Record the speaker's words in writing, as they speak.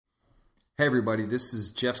Hey everybody, this is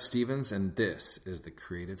Jeff Stevens and this is the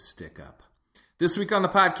Creative Stickup. This week on the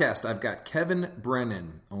podcast, I've got Kevin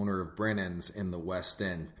Brennan, owner of Brennan's in the West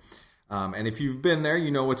End. And if you've been there, you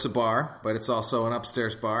know it's a bar, but it's also an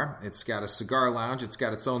upstairs bar. It's got a cigar lounge. It's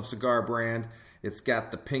got its own cigar brand. It's got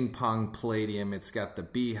the ping pong palladium. It's got the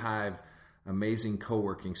beehive, amazing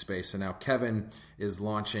co-working space. And now Kevin is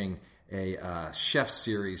launching a chef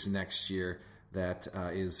series next year that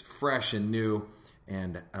is fresh and new.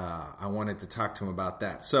 And I wanted to talk to him about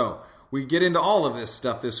that. So we get into all of this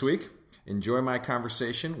stuff this week. Enjoy my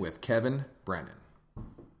conversation with Kevin Brennan.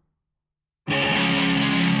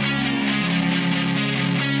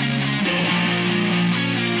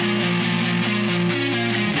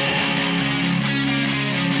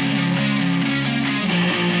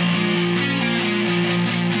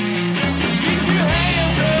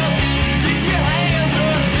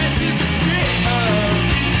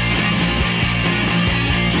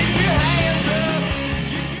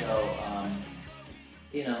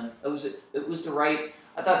 It was the right.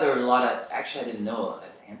 I thought there was a lot of. Actually, I didn't know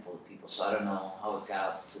a handful of people, so I don't know how it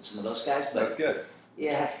got to some of those guys. But that's good.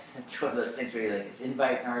 Yeah, that's one of those things where you're like, it's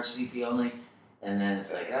invite and RSVP only, and then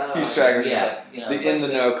it's like, oh, a few stragglers. Yeah, the in the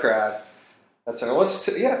know crowd. That's right. Let's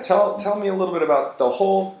tell me a little bit about the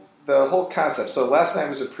whole concept. So last night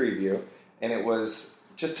was a preview, and it was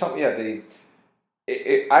just tell me.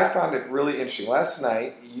 I found it really interesting. Last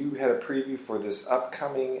night, you had a preview for this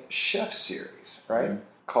upcoming chef series, right? Mm-hmm.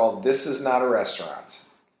 Called "This Is Not a Restaurant,"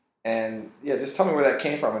 and just tell me where that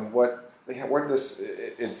came from and where did this.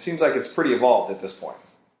 It seems like it's pretty evolved at this point.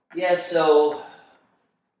 Yeah, so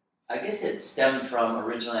I guess it stemmed from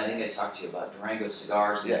originally. I think I talked to you about Durango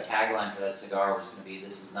cigars, and the tagline for that cigar was going to be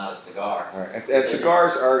 "This is not a cigar." All right, and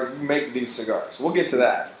cigars are you make these cigars. We'll get to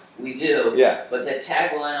that. We do, yeah. But the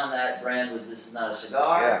tagline on that brand was "This is not a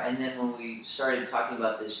cigar," and then when we started talking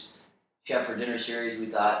about this Chef for Dinner series, we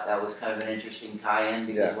thought that was kind of an interesting tie-in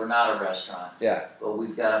because we're not a restaurant. Yeah. But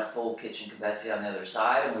we've got a full kitchen capacity on the other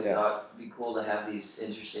side, and we thought it'd be cool to have these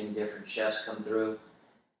interesting, different chefs come through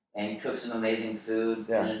and cook some amazing food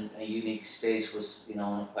in a unique space with an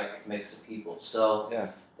eclectic mix of people. So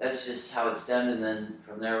that's just how it stemmed, and then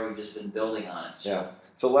from there we've just been building on it. So.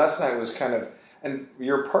 So last night was kind of, and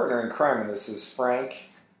your partner in crime in this is Frank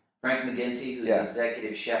McGinty, who's the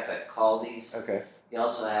executive chef at Caldi's. Okay. He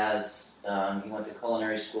also has. He went to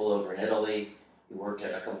culinary school over in Italy. He worked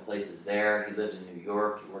at a couple places there. He lived in New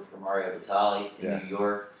York. He worked for Mario Batali in New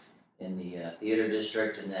York in the theater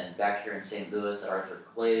district, and then back here in St. Louis at Arthur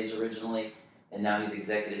Clay's originally. And now he's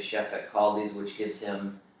executive chef at Caldi's, which gives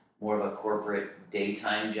him more of a corporate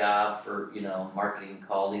daytime job for marketing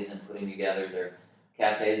Caldi's and putting together their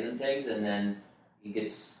cafes and things. And then he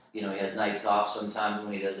gets he has nights off sometimes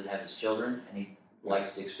when he doesn't have his children, and he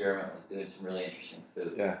likes to experiment with doing some really interesting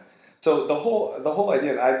food. Yeah. So the whole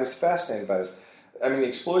idea, and I was fascinated by this. I mean, the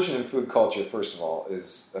explosion in food culture, first of all,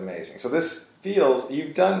 is amazing. So this feels,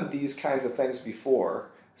 you've done these kinds of things before,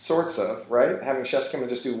 sorts of, right? Having chefs come and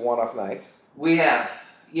just do one-off nights. We have,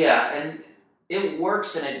 and it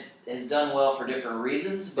works and it has done well for different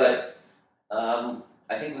reasons, but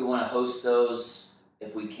I think we want to host those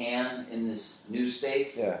if we can in this new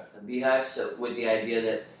space, the Beehive, so with the idea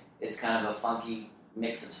that it's kind of a funky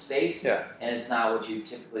mix of space, and it's not what you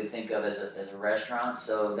typically think of as a restaurant,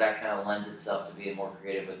 so that kind of lends itself to being more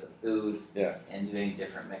creative with the food and doing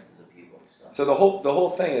different mixes of people. So the whole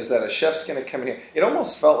thing is that a chef's going to come in here. It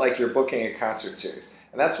almost felt like you're booking a concert series,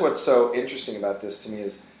 and that's what's so interesting about this to me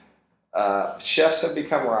is chefs have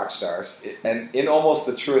become rock stars, and in almost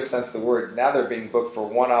the truest sense of the word, now they're being booked for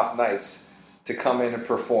one-off nights to come in and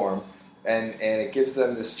perform, and it gives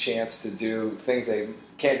them this chance to do things they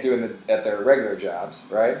can't do at their regular jobs,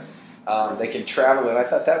 right? They can travel, and I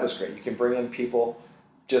thought that was great. You can bring in people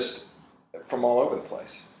just from all over the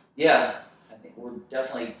place. Yeah, I think we're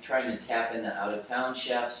definitely trying to tap into out-of-town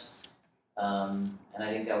chefs, and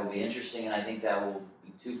I think that will be interesting, and I think that will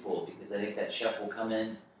be twofold, because I think that chef will come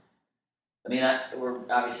in. I mean, we're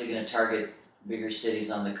obviously going to target bigger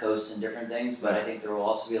cities on the coast and different things, but I think there will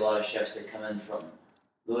also be a lot of chefs that come in from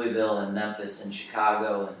Louisville and Memphis and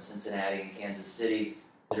Chicago and Cincinnati and Kansas City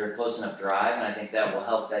that are a close enough drive, and I think that will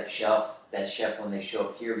help that chef when they show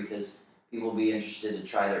up here, because people will be interested to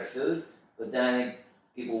try their food. But then I think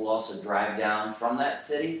people will also drive down from that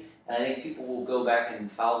city, and I think people will go back and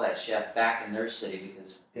follow that chef back in their city,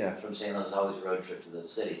 because from St. Louis, always a road trip to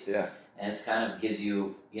those cities. Yeah. And it kind of gives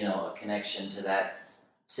you, a connection to that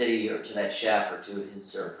city or to that chef or to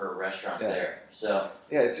his or her restaurant there. So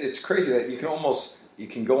it's crazy that you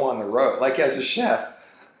can go on the road, like as a chef,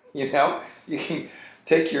 you can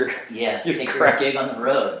take your your gig on the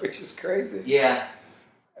road, which is crazy. Yeah.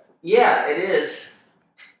 Yeah, it is.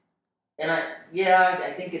 And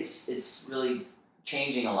I think it's really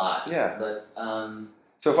changing a lot. Yeah. But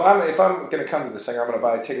so if I'm going to come to this thing, I'm going to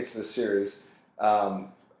buy tickets to this series.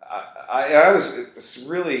 I was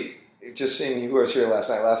really just seeing who was here last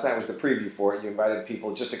night. Last night was the preview for it. You invited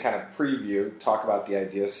people just to kind of preview, talk about the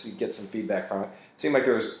ideas, get some feedback from it. It seemed like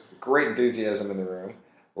there was great enthusiasm in the room.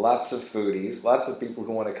 Lots of foodies, lots of people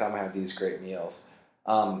who want to come have these great meals.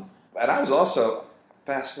 And I was also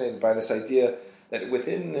fascinated by this idea that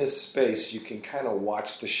within this space you can kind of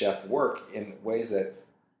watch the chef work in ways that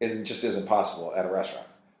isn't possible at a restaurant.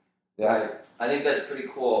 Yeah. Right. I think that's pretty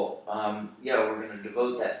cool. We're going to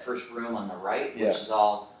devote that first room on the right, which is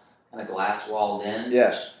all kind of glass walled in.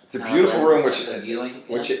 Yeah, it's a beautiful room, viewing,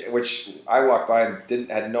 which I walked by and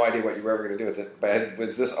had no idea what you were ever going to do with it. But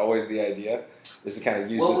was this always the idea? Is to kind of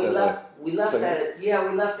use this as we left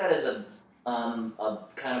that as a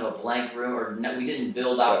kind of a blank room, or no, we didn't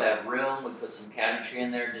build out that room. We put some cabinetry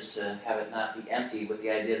in there just to have it not be empty, with the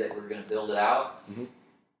idea that we're going to build it out. Mm-hmm.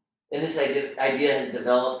 And this idea has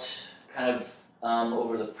developed kind of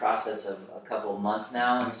over the process of a couple of months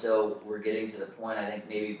now, and so we're getting to the point, I think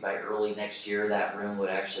maybe by early next year, that room would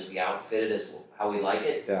actually be outfitted as how we like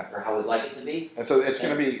it, or how we'd like it to be. And so it's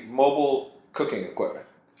going to be mobile cooking equipment.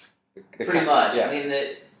 Pretty much. Yeah. I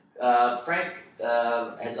mean, Frank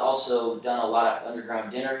has also done a lot of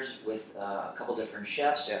underground dinners with a couple different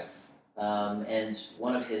chefs. Yeah. And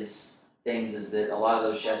one of his things is that a lot of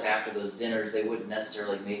those chefs, after those dinners, they wouldn't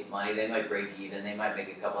necessarily make money. They might break even. They might make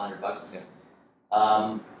a couple $100. Yeah.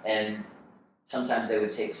 And sometimes they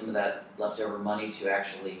would take some of that leftover money to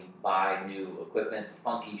actually buy new equipment,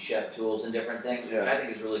 funky chef tools and different things, which I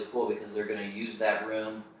think is really cool, because they're going to use that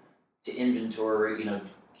room to inventory,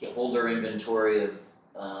 hold their inventory of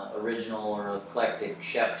original or eclectic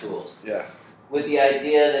chef tools. Yeah. With the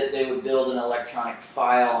idea that they would build an electronic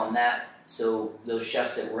file on that, so those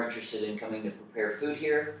chefs that were interested in coming to prepare food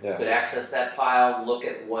here could access that file, look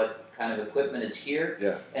at what kind of equipment is here,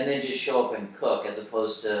 and then just show up and cook, as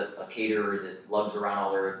opposed to a caterer that lugs around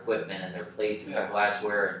all their equipment and their plates and their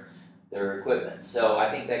glassware and their equipment. So I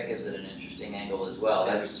think that gives it an interesting angle as well.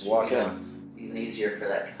 Yeah, just walk in. It's even easier for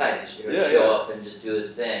that guy to show up and just do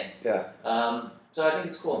his thing. Yeah. So I think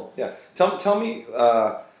it's cool. Yeah. Tell me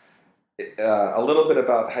a little bit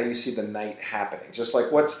about how you see the night happening. Just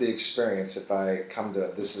like, what's the experience if I come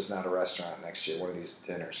to This Is Not a Restaurant next year, one of these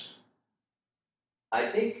dinners? I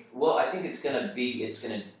think it's going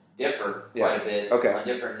to differ quite a bit on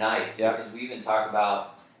different nights, because we even talk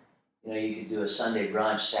about, you could do a Sunday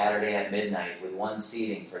brunch Saturday at midnight with one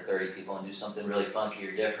seating for 30 people and do something really funky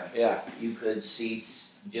or different. Yeah. You could seat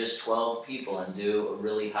just 12 people and do a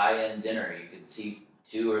really high-end dinner. You could seat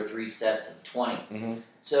 2 or 3 sets of 20. Mm-hmm.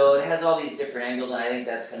 So it has all these different angles, and I think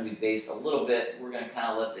that's going to be based a little bit. We're going to kind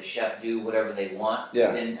of let the chef do whatever they want.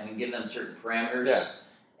 Yeah. Then, give them certain parameters. Yeah.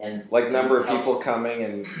 And like number of people coming,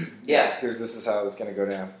 and this is how it's going to go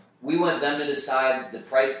down. We want them to decide the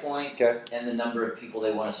price point and the number of people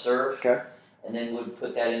they want to serve. Okay. And then we'd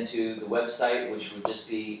put that into the website, which would just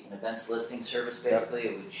be an events listing service, basically.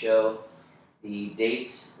 It would show the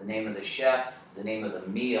date, the name of the chef, the name of the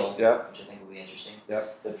meal, which I think would be interesting,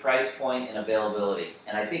 the price point, and availability.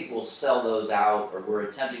 And I think we'll sell those out, or we're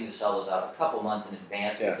attempting to sell those out a couple months in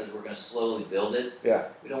advance, because we're going to slowly build it. Yeah.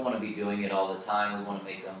 We don't want to be doing it all the time. We want to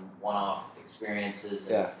make them one-off experiences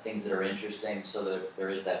and things that are interesting, so that there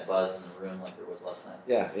is that buzz in the room like there was last night.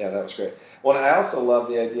 Yeah, that was great. Well, and I also love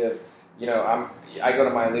the idea of, I go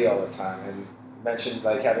to Miley all the time, and mentioned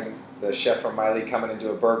like having the chef from Miley come in and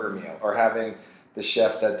do a burger meal, or having the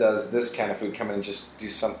chef that does this kind of food come in and just do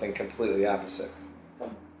something completely opposite.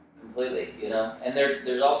 Completely, And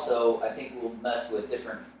there's also, I think we'll mess with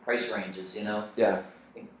different price ranges, Yeah.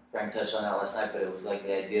 I think Frank touched on that last night, but it was like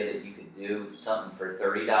the idea that you could do something for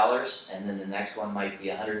 $30, and then the next one might be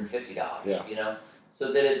 $150,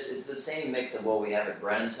 So that it's the same mix of what we have at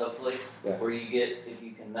Brennan's, hopefully, where you get, if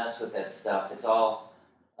you can mess with that stuff, it's all,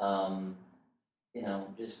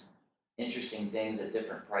 just interesting things at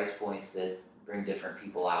different price points that bring different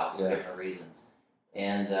people out for different reasons.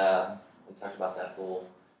 And we talked about that whole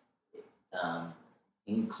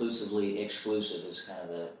inclusively exclusive is kind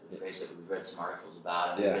of the phrase that we've read some articles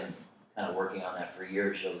about, and we've been kind of working on that for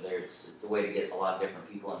years. So it's a way to get a lot of different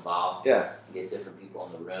people involved, to get different people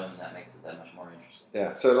in the room, and that makes it that much more interesting.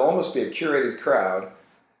 Yeah, so it'll almost be a curated crowd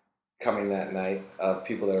coming that night of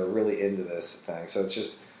people that are really into this thing. So it's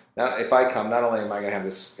just, now, if I come, not only am I going to have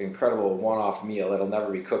this incredible one-off meal that'll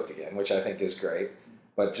never be cooked again, which I think is great,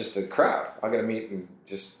 but just the crowd. I'm going to meet and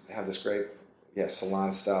just have this great,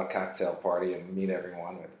 salon-style cocktail party and meet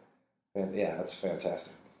everyone. And that's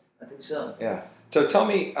fantastic. I think so. Yeah. So tell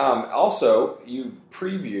me, also, you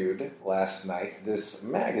previewed last night this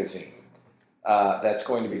magazine that's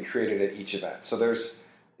going to be created at each event. So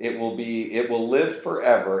it will live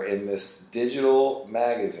forever in this digital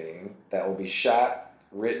magazine that will be shot,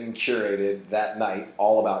 written, curated that night,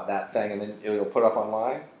 all about that thing, and then it'll put up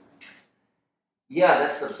online. Yeah,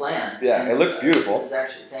 that's the plan. Yeah, and it looked beautiful. This is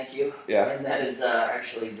actually, thank you. Yeah. And that is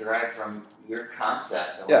actually derived from your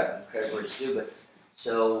concept. I Yeah. want to credit where it's due, but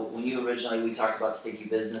so when we talked about Sticky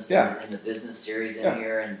Business Yeah. in the business series in Yeah.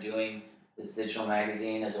 here and doing this digital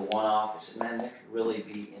magazine as a one-off, I said, man, that could really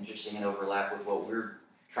be interesting and overlap with what we're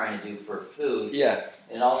trying to do for food. Yeah.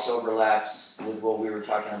 And it also overlaps with what we were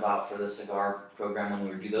talking about for the cigar program when we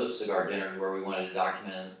would do those cigar dinners where we wanted to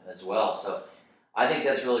document it as well. So I think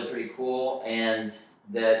that's really pretty cool, and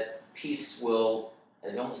that piece it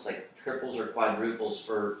almost like triples or quadruples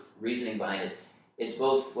for reasoning behind it. It's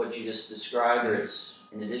both what you just described, or it's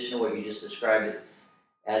in addition to what you just described it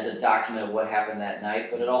as a document of what happened that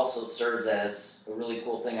night, but it also serves as a really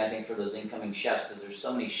cool thing, I think, for those incoming chefs, because there's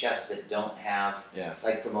so many chefs that don't have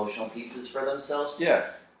like promotional pieces for themselves. Yeah.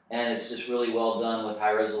 And it's just really well done with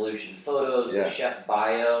high resolution photos, the chef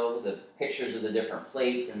bio, the pictures of the different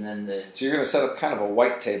plates, and then So you're going to set up kind of a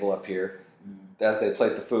white table up here as they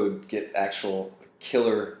plate the food, get actual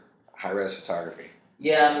killer high-res photography.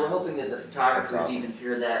 Yeah, and we're hoping that the photographers That's awesome. even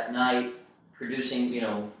here that night producing,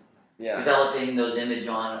 Yeah. developing those images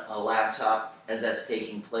on a laptop as that's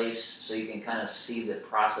taking place, so you can kind of see the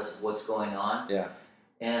process of what's going on. Yeah.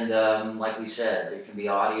 And like we said, there can be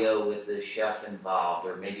audio with the chef involved,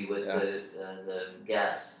 or maybe with the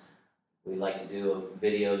guests. We like to do a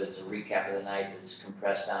video that's a recap of the night that's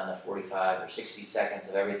compressed down to 45 or 60 seconds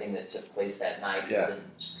of everything that took place that night, just in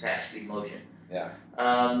fast speed motion. Yeah.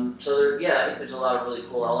 So I think there's a lot of really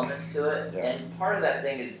cool elements to it, Yeah. and part of that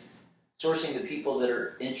thing is sourcing the people that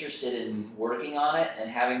are interested in working on it and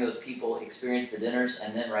having those people experience the dinners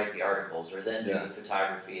and then write the articles, or then do the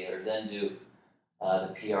photography, or then do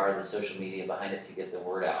the PR, the social media behind it to get the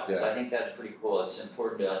word out. Yeah. So I think that's pretty cool. It's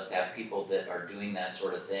important to us to have people that are doing that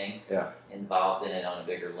sort of thing involved in it on a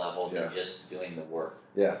bigger level than just doing the work.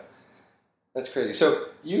 Yeah. That's crazy. So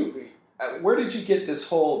where did you get this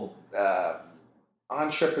whole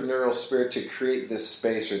entrepreneurial spirit to create this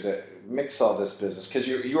space or to mix all this business? Because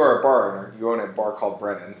you are a bar owner. You own a bar called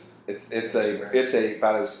Brennan's. It's a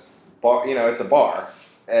bar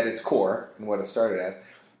at its core and what it started as.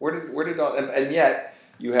 Where did all and yet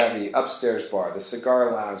you have the upstairs bar, the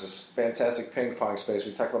cigar lounge, this fantastic ping pong space.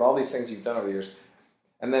 We talked about all these things you've done over the years,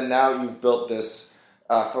 and then now you've built this.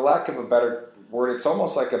 For lack of a better word, it's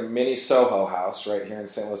almost like a mini Soho House right here in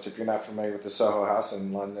St. Louis. If you're not familiar with the Soho House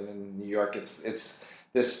in London and New York, it's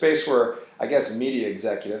this space where I guess media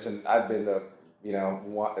executives, and I've been them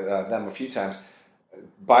a few times,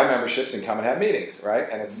 buy memberships and come and have meetings, right?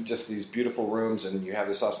 And it's just these beautiful rooms, and you have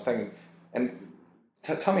this awesome thing. And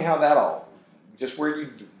tell me how that all, just where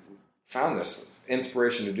you found this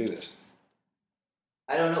inspiration to do this.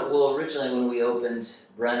 I don't know. Well, originally when we opened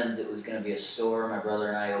Brennan's, it was going to be a store. My brother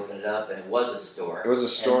and I opened it up, and it was a store. It was a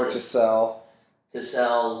store to sell? To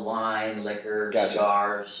sell wine, liquor,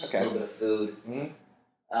 cigars, a little bit of food.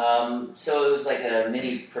 Mm-hmm. So it was like a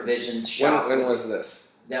mini provisions shop. When was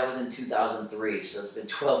this? That was in 2003, so it's been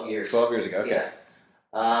 12 years. 12 years ago, okay.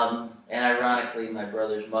 Yeah. And ironically, my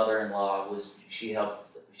brother's mother-in-law was Nikki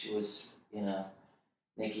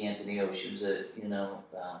Antonio. She was a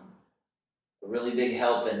really big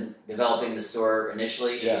help in developing the store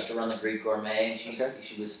initially. She used to run the Greek Gourmet, and she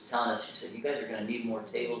was telling us, she said, you guys are going to need more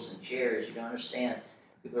tables and chairs. You don't understand.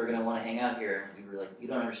 People are going to want to hang out here. And we were like, you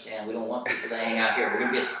don't understand. We don't want people to hang out here. We're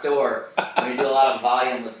going to be a store. We're going to do a lot of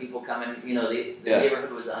volume with people coming. The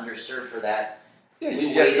neighborhood was underserved for that.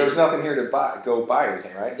 Yeah, there was nothing here to go buy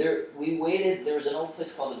anything, right? We waited. There was an old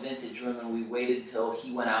place called the Vintage Room, and we waited till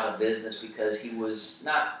he went out of business because he was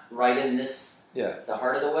not right in the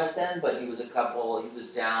heart of the West End, but he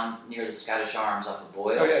was down near the Scottish Arms off of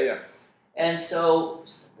Boyle. Oh, yeah. And so,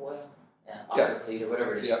 Boyle? Off of Cleat or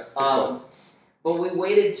whatever it is. Yeah, cool. But we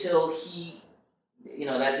waited till he,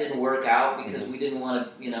 that didn't work out because we didn't want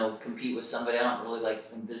to, compete with somebody. I don't really like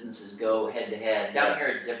when businesses go head to head. Down here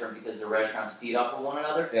it's different because the restaurants feed off of one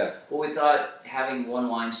another. Yeah. But we thought having one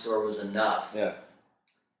wine store was enough. Yeah.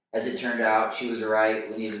 As it turned out, she was right.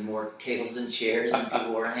 We needed more tables and chairs, and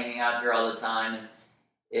people were hanging out here all the time.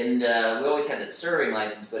 And we always had that serving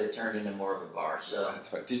license, but it turned into more of a bar. So that's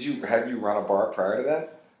fine. Have you run a bar prior to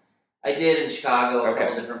that? I did in Chicago, a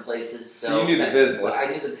couple different places. So you knew the business.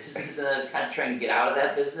 I knew the business, and I was kind of trying to get out of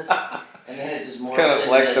that business. And then it just morphed. It's kind of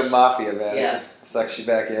like the mafia, man. Yeah. It just sucks you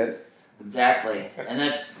back in. Exactly, and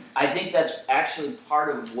I think that's actually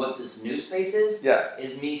part of what this new space is. Yeah.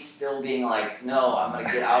 Is me still being like, no, I'm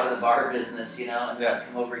gonna get out of the bar business, and then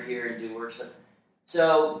come over here and do work stuff.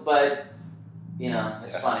 So, but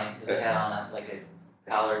it's funny because I had on a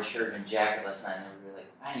collared shirt and a jacket last night, and they were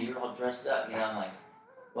like, man, you're all dressed up. I'm like,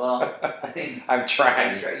 well, I think I'm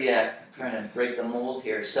trying. Trying to break the mold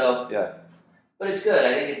here. So, but it's good.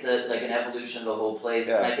 I think it's an evolution of the whole place,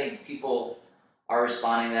 and I think people are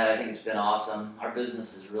responding to that. I think it's been awesome. Our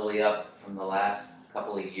business is really up from the last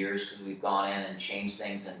couple of years because we've gone in and changed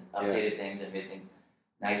things and updated things and made things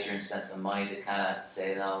nicer and spent some money to kind of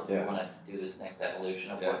say, no, we want to do this next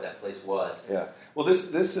evolution of what that place was. Yeah. Well,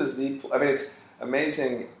 this is it's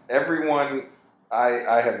amazing. Everyone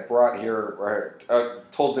I have brought here or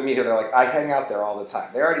told to meet here, they're like, I hang out there all the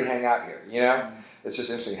time. They already hang out here, Mm-hmm. It's just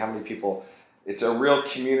interesting how many people, it's a real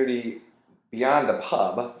community beyond a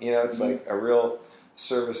pub, it's like a real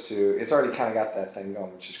service to, it's already kind of got that thing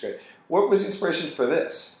going, which is great. What was the inspiration for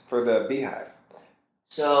the Beehive?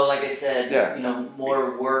 So, like I said,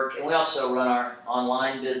 more work, and we also run our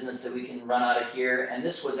online business that we can run out of here, and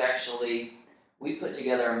this was actually, we put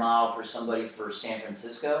together a model for somebody for San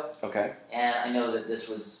Francisco. Okay. And I know that this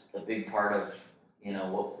was a big part of,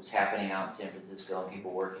 what was happening out in San Francisco and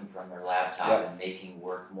people working from their laptop and making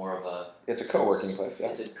work more of a... It's a co-working place,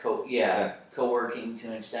 It's a co-working to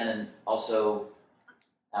an extent, and also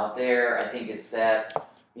out there, I think it's that,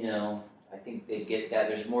 I think they get that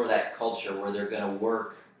there's more of that culture where they're going to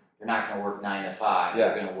work. They're not going to work 9 to 5. Yeah.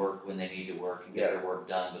 They're going to work when they need to work and get their work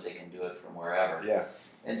done, but they can do it from wherever. Yeah.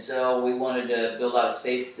 And so we wanted to build out a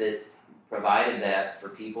space that provided that for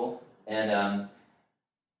people. And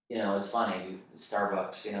it's funny.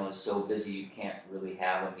 Starbucks, is so busy you can't really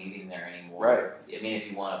have a meeting there anymore. Right. I mean, if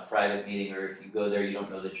you want a private meeting or if you go there, you don't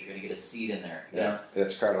know that you're going to get a seat in there. You know?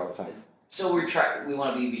 It's crowded all the time. So we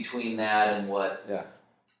want to be between that and what. Yeah.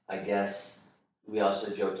 I guess we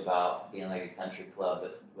also joked about being like a country club,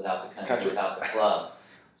 but without the country. Without the club.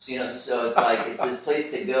 So so it's like it's this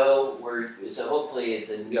place to go where hopefully it's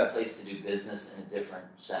a new place to do business in a different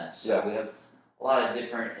sense. So we have a lot of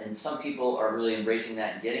different, and some people are really embracing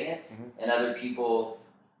that and getting it, and other people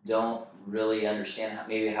don't really understand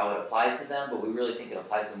how it applies to them. But we really think it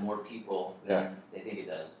applies to more people than they think it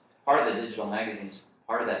does. Part of the digital magazine is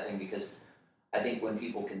part of that thing because I think when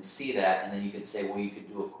people can see that, and then you could say, well, you could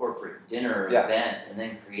do a corporate dinner event and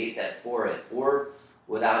then create that for it, or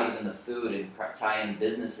without even the food and tie in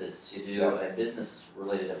businesses to do a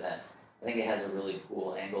business-related event. I think it has a really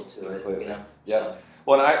cool angle to it. Completely. So.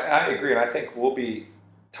 Well, and I agree, and I think we'll be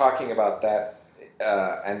talking about that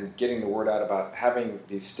and getting the word out about having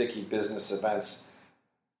these sticky business events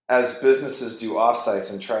as businesses do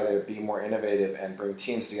offsites and try to be more innovative and bring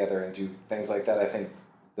teams together and do things like that. I think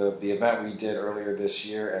the event we did earlier this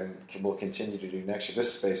year and will continue to do next year,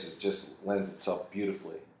 this space just lends itself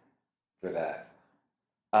beautifully for that.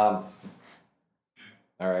 All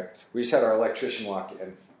right. We just had our electrician walk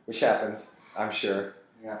in, which happens, I'm sure.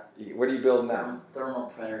 Yeah. What are you building now?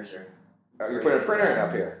 Thermal printers are. You're putting a printer in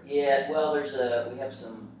up here. Yeah. Well, we have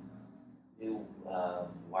some new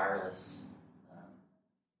wireless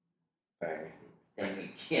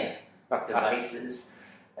devices.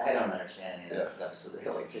 I don't understand any of that stuff, so the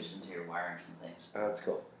electricians here are wiring some things. Oh, that's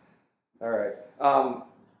cool. All right.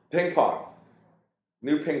 Ping pong.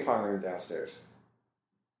 New ping pong room downstairs.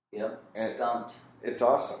 Yep. And stumped. It's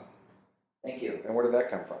awesome. Thank you. And where did that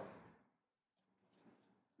come from?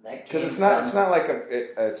 Because it's not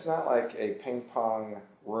like a ping pong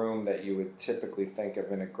room that you would typically think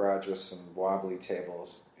of in a garage with some wobbly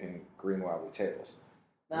tables in green wobbly tables.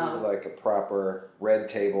 No. This is like a proper red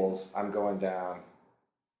tables. I'm going down.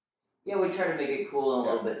 Yeah, we try to make it cool and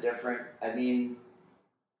a little bit different. I mean,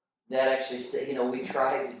 that actually, we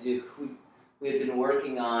tried to do. We had been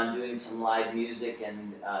working on doing some live music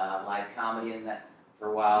and live comedy and that for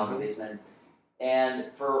a while in the basement.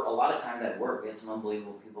 And for a lot of time that worked. We had some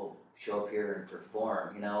unbelievable people show up here and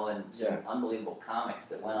perform, and some unbelievable comics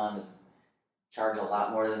that went on to charge a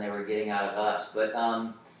lot more than they were getting out of us. But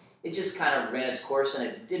it just kind of ran its course, and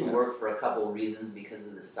it didn't work for a couple of reasons because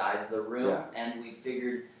of the size of the room. Yeah. And we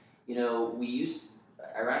figured,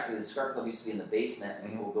 ironically, the Cigar Club used to be in the basement, and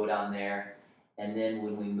people would go down there. And then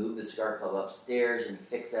when we moved the Cigar Club upstairs and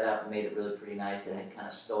fixed that up and made it really pretty nice, it had kind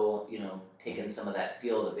of taken some of that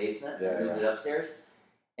feel of the basement and moved it upstairs.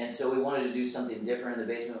 And so we wanted to do something different in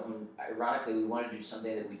the basement. And ironically, we wanted to do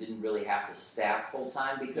something that we didn't really have to staff full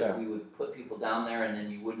time because we would put people down there and then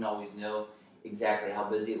you wouldn't always know exactly how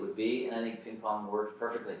busy it would be. And I think ping pong worked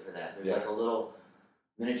perfectly for that. There's like a little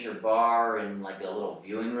miniature bar and like a little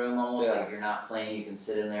viewing room almost. Like you're not playing, you can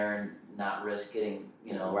sit in there and not risk getting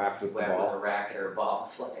whacked with with a racket or a ball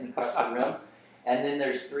flying across the room. And then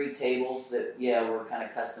there's 3 tables that, were kind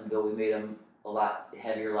of custom built. We made them a lot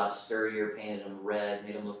heavier, a lot sturdier, painted them red,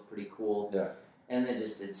 made them look pretty cool. Yeah. And then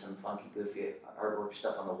just did some funky, goofy artwork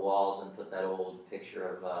stuff on the walls and put that old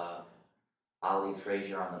picture of Ali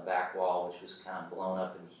Frazier on the back wall, which was kind of blown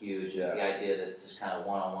up and huge. Yeah. The idea that just kind of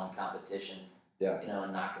one-on-one competition,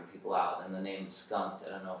 and knocking people out. And the name Skunked, I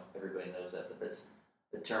don't know if everybody knows that, but that's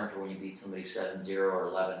the term for when you beat somebody 7-0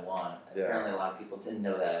 or 11-1. Apparently a lot of people didn't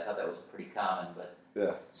know that. I thought that was pretty common.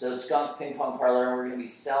 But So Skunk Ping Pong Parlor, and we're going to be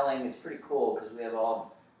selling, it's pretty cool because we have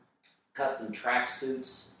all custom track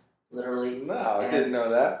suits, literally. No, I didn't know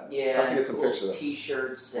that. Yeah. I'll have to get some pictures of them.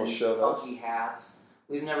 T-shirts and funky hats.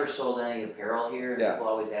 We've never sold any apparel here, and people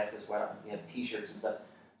always ask us, why don't we have T-shirts and stuff?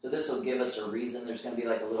 So this will give us a reason. There's going to be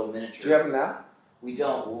like a little miniature. Do you have them now? We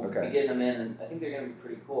don't. We'll be getting them in, and I think they're going to be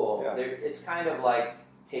pretty cool. Yeah. It's kind of like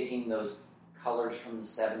taking those colors from the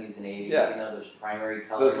 70s and 80s, those primary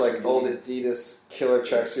colors. Those like old Adidas killer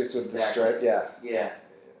tracksuits with the stripe, Yeah.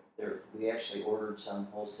 We actually ordered some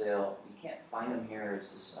wholesale. You can't find them here.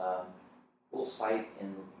 It's this cool site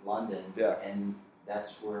in London, and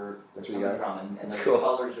that's where they're coming from. And the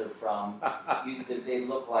colors are from, they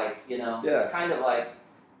look like, it's kind of like,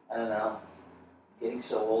 I don't know, getting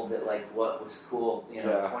so old that like what was cool, 20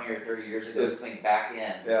 or 30 years ago is coming back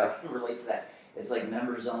in. So I can relate to that. It's like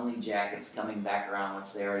members only jackets coming back around,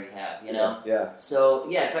 which they already have, So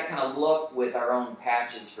it's that kind of look with our own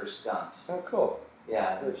patches for Skunk. Oh, cool.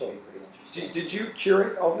 Yeah, it should be pretty interesting. Did you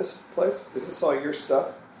curate all this place? Is this all your stuff?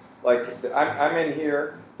 Like I'm in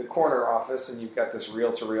here, the corner office, and you've got this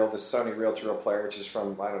reel-to-reel, this Sony reel-to-reel player, which is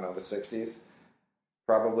from I don't know the '60s,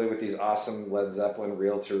 probably with these awesome Led Zeppelin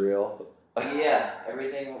reel-to-reel. Yeah,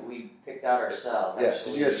 everything we picked out ourselves.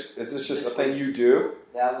 Actually. Is this just a thing you do?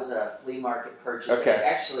 That was a flea market purchase. Okay.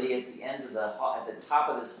 Actually, at the end of at the top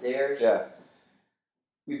of the stairs,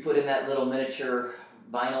 we put in that little miniature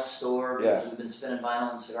vinyl store because we've been spinning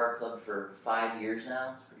vinyl in Cigar Club for 5 years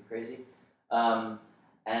now. It's pretty crazy.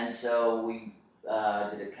 And so we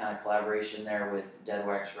did a kind of collaboration there with Dead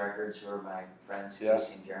Wax Records, who are my friends,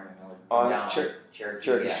 Casey and Jeremy Miller. On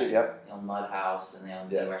Cherokee Street, They own Mud House, and they own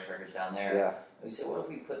Dead Wax Records down there. Yeah. And we said, what if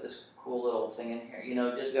we put this cool little thing in here?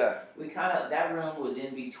 We kind of, that room was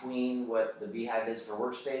in between what the Beehive is for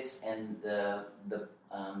workspace and the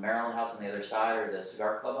Maryland House on the other side, or the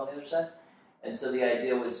Cigar Club on the other side. And so the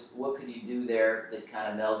idea was, what could you do there that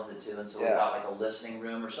kind of melds the two? And so we thought like a listening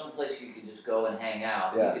room or someplace you could just go and hang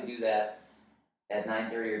out. You could do that at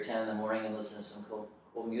 9:30 or 10 in the morning and listen to some cool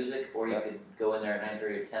music, or you could go in there at 9:30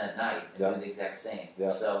 or 10 at night and do the exact same.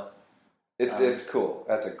 Yeah. So it's cool.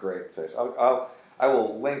 That's a great space. I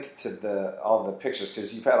will link to all the pictures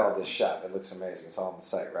because you've had all this shot. It looks amazing. It's all on the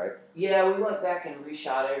site, right? Yeah, we went back and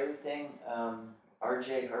reshot everything.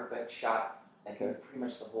 RJ Hartbeck shot pretty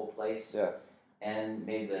much the whole place. Yeah. And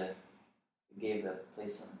gave the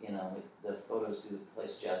place some, the photos do the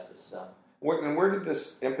place justice. So. Where did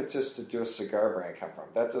this impetus to do a cigar brand come from?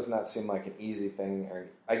 That does not seem like an easy thing.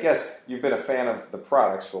 I guess you've been a fan of the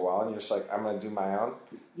products for a while, and you're just like, I'm going to do my own.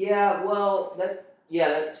 Yeah, well,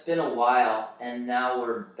 that's been a while, and now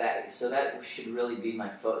we're back. So that should really be my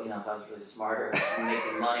if I was really smarter and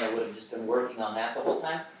making money, I would have just been working on that the whole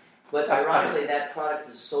time. But ironically, that product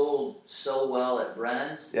is sold so well at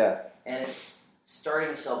Brennan's. Yeah. And it's starting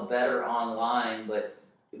to sell better online, but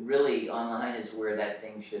really online is where that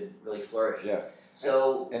thing should really flourish. Yeah.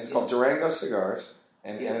 So and it's called Durango Cigars,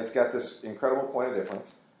 and it's got this incredible point of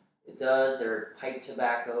difference. It does. They're pipe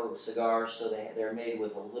tobacco cigars, so they're made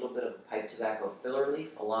with a little bit of pipe tobacco filler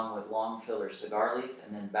leaf along with long filler cigar leaf,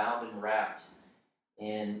 and then bound and wrapped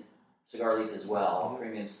in cigar leaf as well, all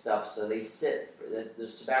premium stuff. So they sit,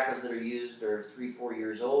 those tobaccos that are used are 3-4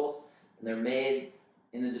 years old, and they're made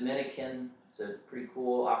in the Dominican. It's a pretty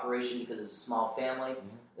cool operation because it's a small family.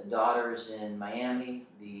 The daughter's in Miami,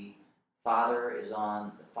 the father is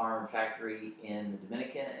on the farm factory in the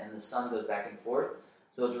Dominican, and the son goes back and forth.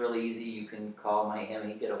 So it's really easy. You can call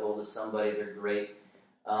Miami, get a hold of somebody, they're great.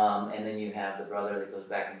 And then you have the brother that goes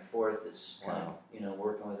back and forth that's kind of,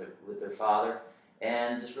 working with their father.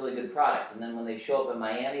 And just really good product. And then when they show up in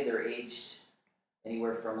Miami, they're aged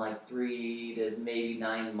anywhere from like 3 to maybe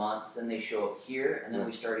 9 months. Then they show up here, and then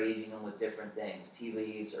we start aging them with different things: tea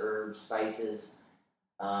leaves, herbs, spices.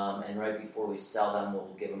 And right before we sell them,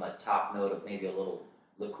 we'll give them a top note of maybe a little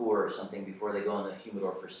liqueur or something before they go in the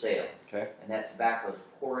humidor for sale. Okay. And that tobacco is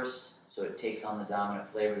porous, so it takes on the dominant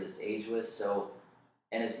flavor that it's aged with. So,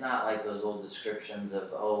 and it's not like those old descriptions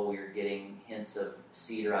of, you're getting hints of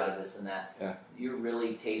cedar out of this and that. Yeah. You're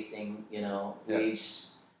really tasting, aged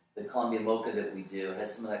the Colombian mocha that we do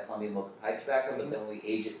has some of that Colombian mocha pipe tobacco, but then we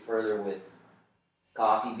age it further with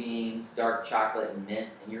coffee beans, dark chocolate, and mint,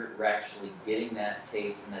 and you're actually getting that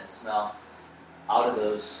taste and that smell out of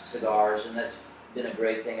those cigars, and that's been a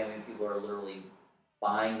great thing. I mean, people are literally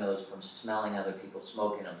buying those from smelling other people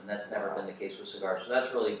smoking them, and that's never been the case with cigars. So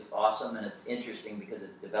that's really awesome, and it's interesting because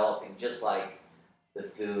it's developing just like the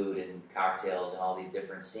food and cocktails and all these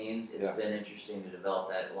different scenes. It's been interesting to develop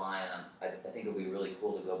that line. I think it'll be really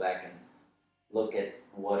cool to go back and look at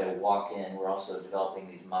what a walk-in. We're also developing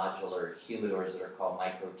these modular humidors that are called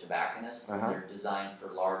micro-tobacconists, and they're designed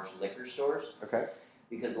for large liquor stores. Okay.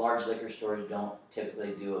 Because large liquor stores don't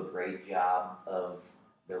typically do a great job of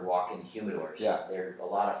their walk-in humidors. Yeah. There are a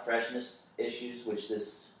lot of freshness issues, which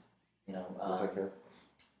this,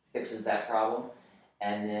 fixes that problem.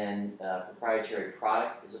 And then proprietary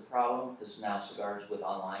product is a problem because now cigars with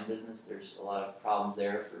online business, there's a lot of problems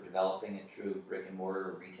there for developing a true brick and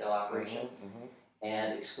mortar retail operation.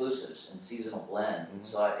 And exclusives and seasonal blends. And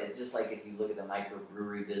so it's just like if you look at the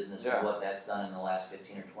microbrewery business and what that's done in the last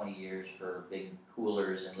 15 or 20 years for big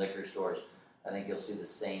coolers and liquor stores, I think you'll see the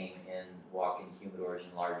same in walk-in humidors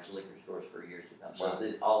and large liquor stores for years to come.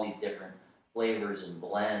 So all these different flavors and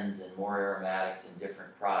blends and more aromatics and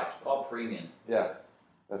different products, but all premium. Yeah,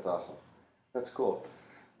 that's awesome. That's cool.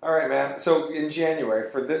 All right, man. So in January,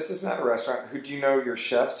 for This Is Not a Restaurant, who do you know your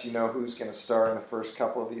chefs? Do you know who's going to star in the first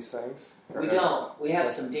couple of these things? We don't. We have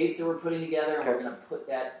some dates that we're putting together, and we're going to put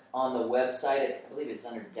that on the website. I believe it's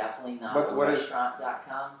under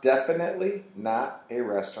definitelynotarestaurant.com.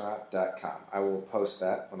 Definitelynotarestaurant.com. I will post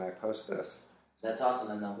that when I post this. That's awesome,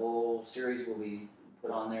 and the whole series will be put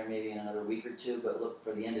on there maybe in another week or two, but look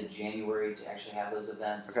for the end of January to actually have those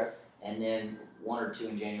events. Okay. And then 1 or 2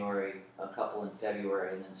 in January, a couple in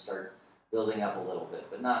February, and then start building up a little bit,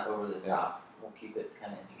 but not over the top. We'll keep it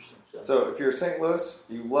kind of interesting. So if you're St. Louis,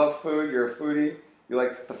 you love food, you're a foodie, you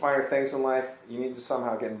like the finer things in life, you need to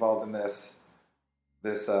somehow get involved in this.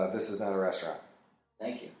 This Is Not a Restaurant.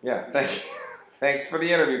 Thank you. Yeah, thank you. Thanks for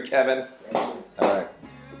the interview, Kevin. Thank you. All right.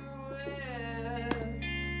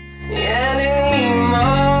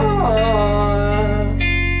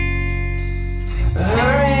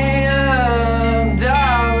 Hurry up,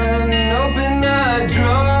 darling, open the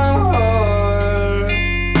door.